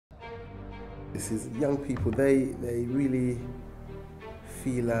This is young people, they really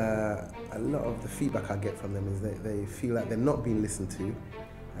feel, a lot of the feedback I get from them is they feel like they're not being listened to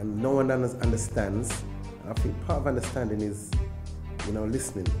and no one understands. I think part of understanding is,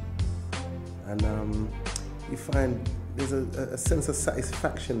 listening. And you find there's a sense of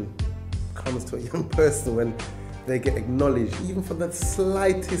satisfaction comes to a young person when they get acknowledged, even for the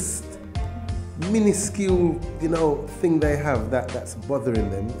slightest minuscule, thing they have that's bothering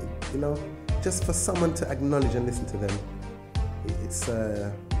them. Just for someone to acknowledge and listen to them, it's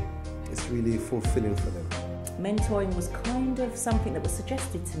really fulfilling for them. Mentoring was kind of something that was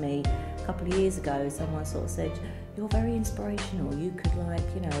suggested to me a couple of years ago. Someone sort of said, "You're very inspirational. You could,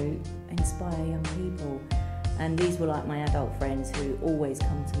 inspire young people." And these were like my adult friends who always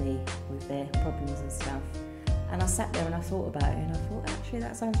come to me with their problems and stuff. And I sat there and I thought about it, and I thought, actually,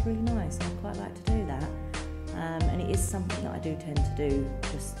 that sounds really nice. I'd quite like to do that. And it is something that I do tend to do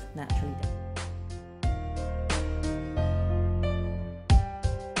just naturally.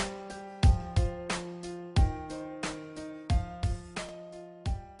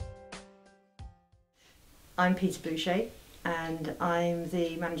 I'm Peter Boucher, and I'm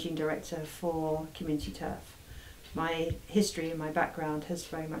the Managing Director for CommunityTurf. My history and my background has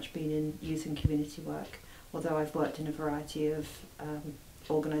very much been in youth and community work, although I've worked in a variety of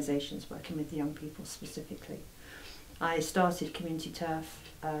organisations working with young people specifically. I started CommunityTurf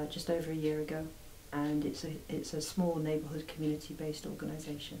just over a year ago, and it's a small neighbourhood community-based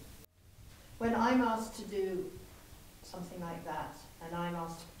organisation. When I'm asked to do something like that, and I'm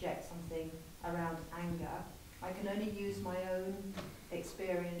asked to project something around anger, I can only use my own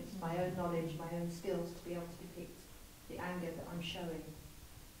experience, my own knowledge, my own skills to be able to depict the anger that I'm showing.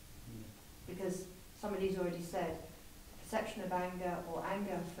 Because somebody's already said, the perception of anger or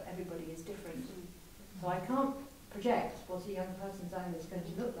anger for everybody is different. So I can't project what a young person's anger is going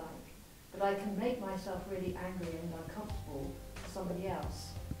to look like, but I can make myself really angry and uncomfortable for somebody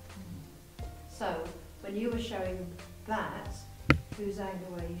else. So when you were showing that, whose anger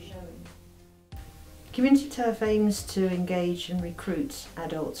were you showing? CommunityTurf aims to engage and recruit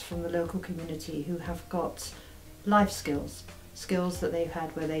adults from the local community who have got life skills, skills that they've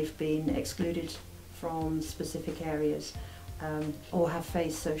had where they've been excluded from specific areas or have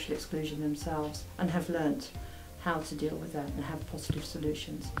faced social exclusion themselves and have learnt how to deal with that and have positive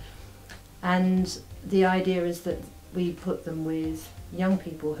solutions. And the idea is that we put them with young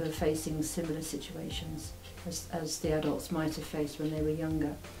people who are facing similar situations as the adults might have faced when they were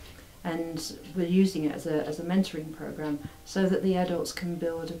younger. And we're using it as a mentoring program so that the adults can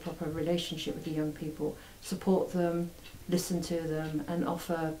build a proper relationship with the young people, support them, listen to them, and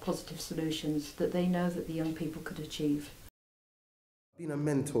offer positive solutions that they know that the young people could achieve. Being a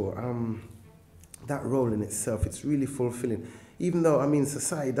mentor, that role in itself, it's really fulfilling. Even though,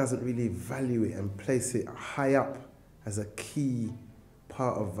 society doesn't really value it and place it high up as a key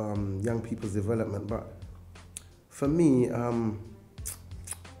part of young people's development. But for me,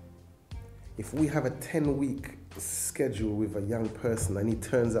 if we have a 10-week schedule with a young person and he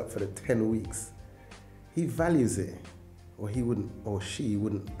turns up for the 10 weeks, he values it, or he wouldn't, or she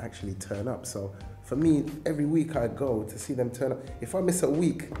wouldn't actually turn up. So for me, every week I go to see them turn up. If I miss a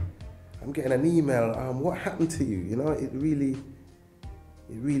week, I'm getting an email, what happened to you? It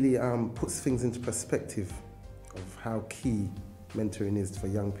really puts things into perspective of how key mentoring is for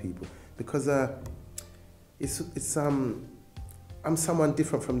young people. Because I'm someone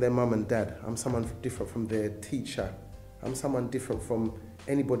different from their mum and dad. I'm someone different from their teacher. I'm someone different from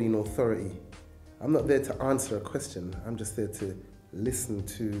anybody in authority. I'm not there to answer a question. I'm just there to listen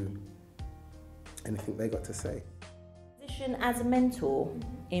to anything they got to say. Position as a mentor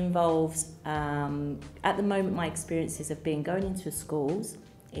involves, at the moment my experiences have been going into schools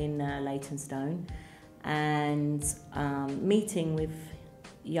in Leytonstone and meeting with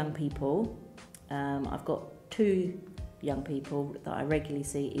young people. I've got 2 young people that I regularly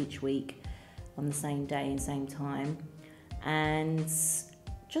see each week on the same day and same time, and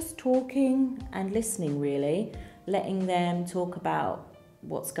just talking and listening, really, letting them talk about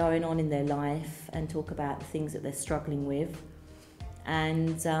what's going on in their life and talk about the things that they're struggling with,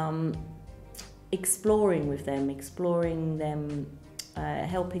 and exploring them,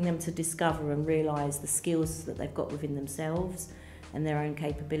 helping them to discover and realise the skills that they've got within themselves and their own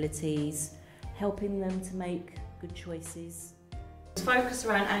capabilities, helping them to make good choices. Focus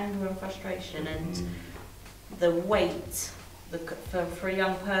around anger and frustration and the weight. For a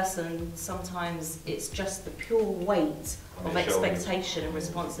young person, sometimes it's just the pure weight of expectation and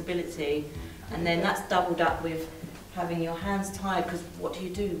responsibility, and then that's doubled up with having your hands tied because what do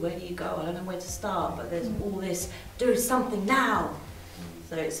you do? Where do you go? I don't know where to start, but there's all this, do something now.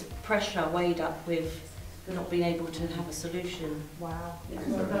 So it's pressure weighed up with the not being able to have a solution. Wow.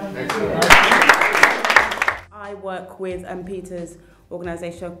 I work with Peter's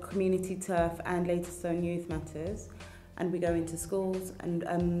organisation, CommunityTurf and Leytonstone Youth Matters, and we go into schools, and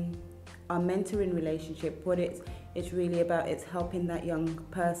our mentoring relationship, what it's really about, it's helping that young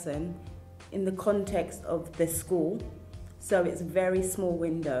person in the context of the school. So it's a very small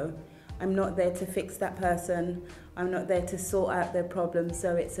window. I'm not there to fix that person. I'm not there to sort out their problems.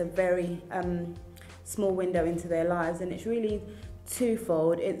 So it's a very small window into their lives, and it's really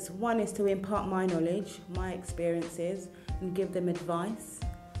twofold. One is to impart my knowledge, my experiences, and give them advice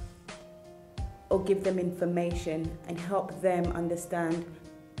or give them information and help them understand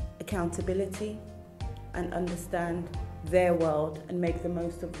accountability and understand their world and make the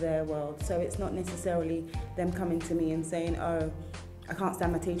most of their world. So it's not necessarily them coming to me and saying, oh, I can't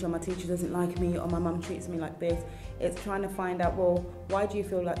stand my teacher doesn't like me, or my mum treats me like this. It's trying to find out, well, why do you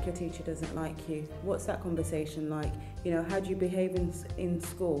feel like your teacher doesn't like you? What's that conversation like? You know, how do you behave in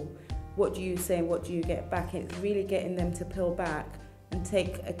school? What do you say and what do you get back? It's really getting them to peel back and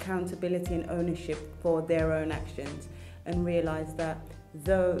take accountability and ownership for their own actions, and realise that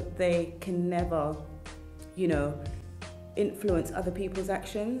though they can never, you know, influence other people's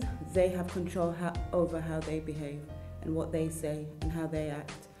actions, they have control over how they behave and what they say and how they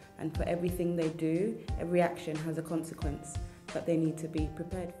act. And for everything they do, every action has a consequence that they need to be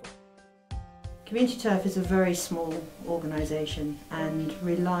prepared for. CommunityTurf is a very small organisation and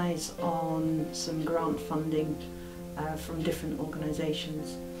relies on some grant funding from different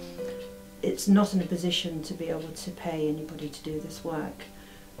organisations. It's not in a position to be able to pay anybody to do this work,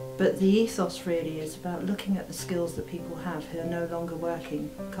 but the ethos really is about looking at the skills that people have who are no longer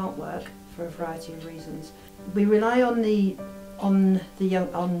working, can't work for a variety of reasons. We rely on the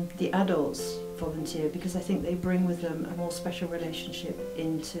adults volunteer because I think they bring with them a more special relationship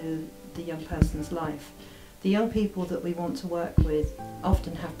into the young person's life. The young people that we want to work with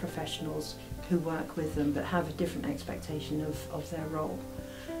often have professionals who work with them but have a different expectation of their role.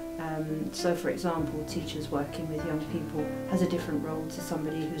 So for example, teachers working with young people has a different role to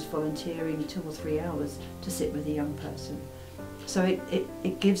somebody who's volunteering 2 or 3 hours to sit with a young person. So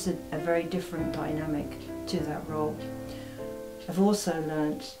it gives a very different dynamic to that role. I've also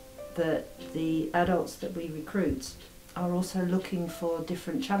learnt that the adults that we recruit are also looking for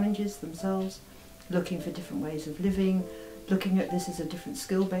different challenges themselves, looking for different ways of living, looking at this as a different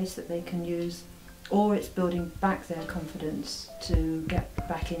skill base that they can use, or it's building back their confidence to get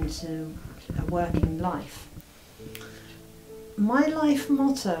back into a working life. My life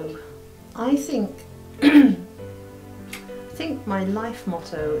motto, I think my life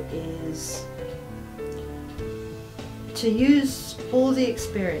motto is to use all the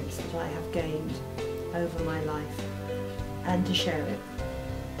experience that I have gained over my life and to share it.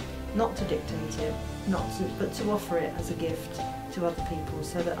 Not to dictate it, but to offer it as a gift to other people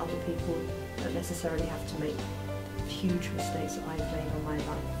so that other people don't necessarily have to make huge mistakes that I've made on my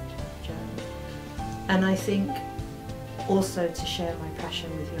life journey. And I think also to share my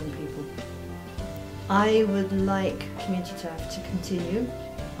passion with young people. I would like CommunityTurf to continue.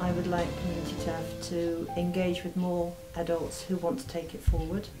 I would like CommunityTurf to engage with more adults who want to take it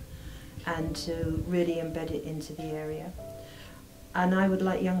forward and to really embed it into the area. And I would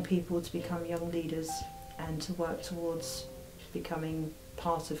like young people to become young leaders and to work towards becoming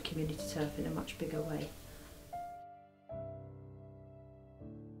part of CommunityTurf in a much bigger way.